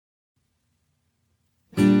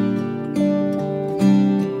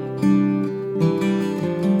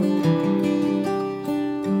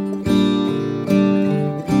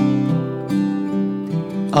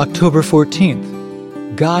October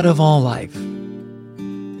 14th, God of all life.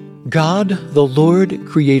 God, the Lord,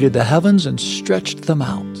 created the heavens and stretched them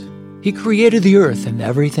out. He created the earth and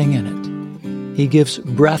everything in it. He gives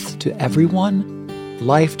breath to everyone,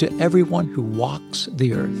 life to everyone who walks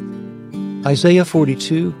the earth. Isaiah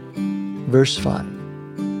 42, verse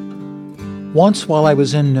 5. Once while I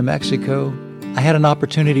was in New Mexico, I had an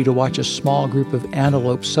opportunity to watch a small group of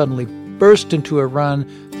antelope suddenly burst into a run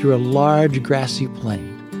through a large grassy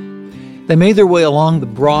plain. They made their way along the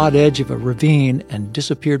broad edge of a ravine and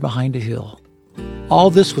disappeared behind a hill. All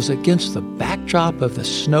this was against the backdrop of the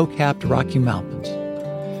snow-capped Rocky Mountains.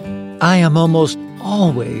 I am almost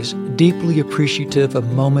always deeply appreciative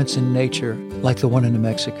of moments in nature like the one in New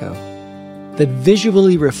Mexico that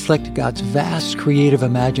visually reflect God's vast creative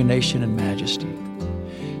imagination and majesty.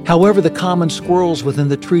 However, the common squirrels within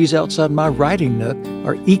the trees outside my riding nook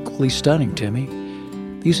are equally stunning to me.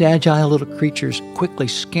 These agile little creatures quickly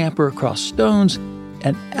scamper across stones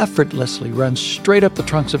and effortlessly run straight up the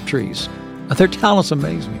trunks of trees. Their talents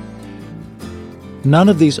amaze me. None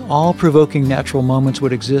of these all-provoking natural moments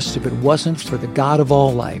would exist if it wasn't for the God of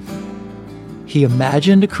all life. He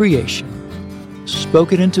imagined a creation,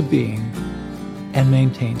 spoke it into being, and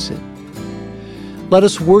maintains it. Let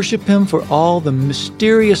us worship Him for all the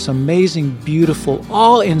mysterious, amazing, beautiful,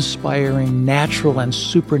 awe-inspiring, natural and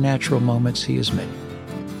supernatural moments He has made.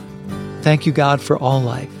 Thank you, God, for all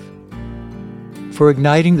life, for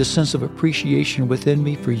igniting the sense of appreciation within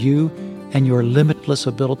me for you and your limitless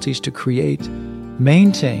abilities to create,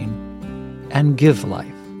 maintain, and give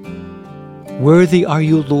life. Worthy are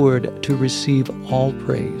you, Lord, to receive all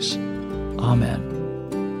praise. Amen.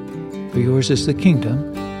 For yours is the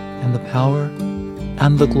kingdom and the power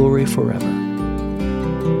and the glory forever.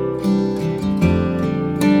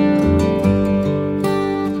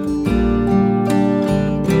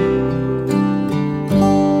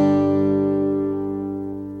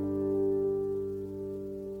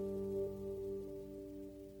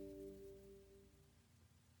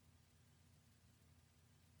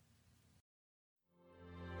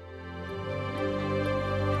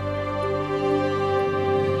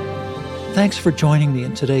 Thanks for joining me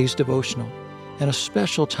in today's devotional and a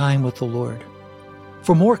special time with the Lord.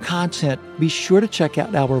 For more content, be sure to check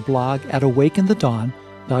out our blog at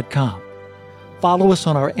awakenthedawn.com. Follow us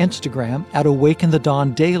on our Instagram at Awaken the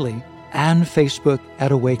Dawn Daily and Facebook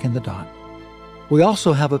at Awaken the Dawn. We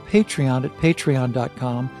also have a Patreon at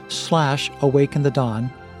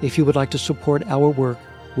patreon.com/awakenthedawn if you would like to support our work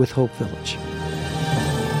with Hope Village.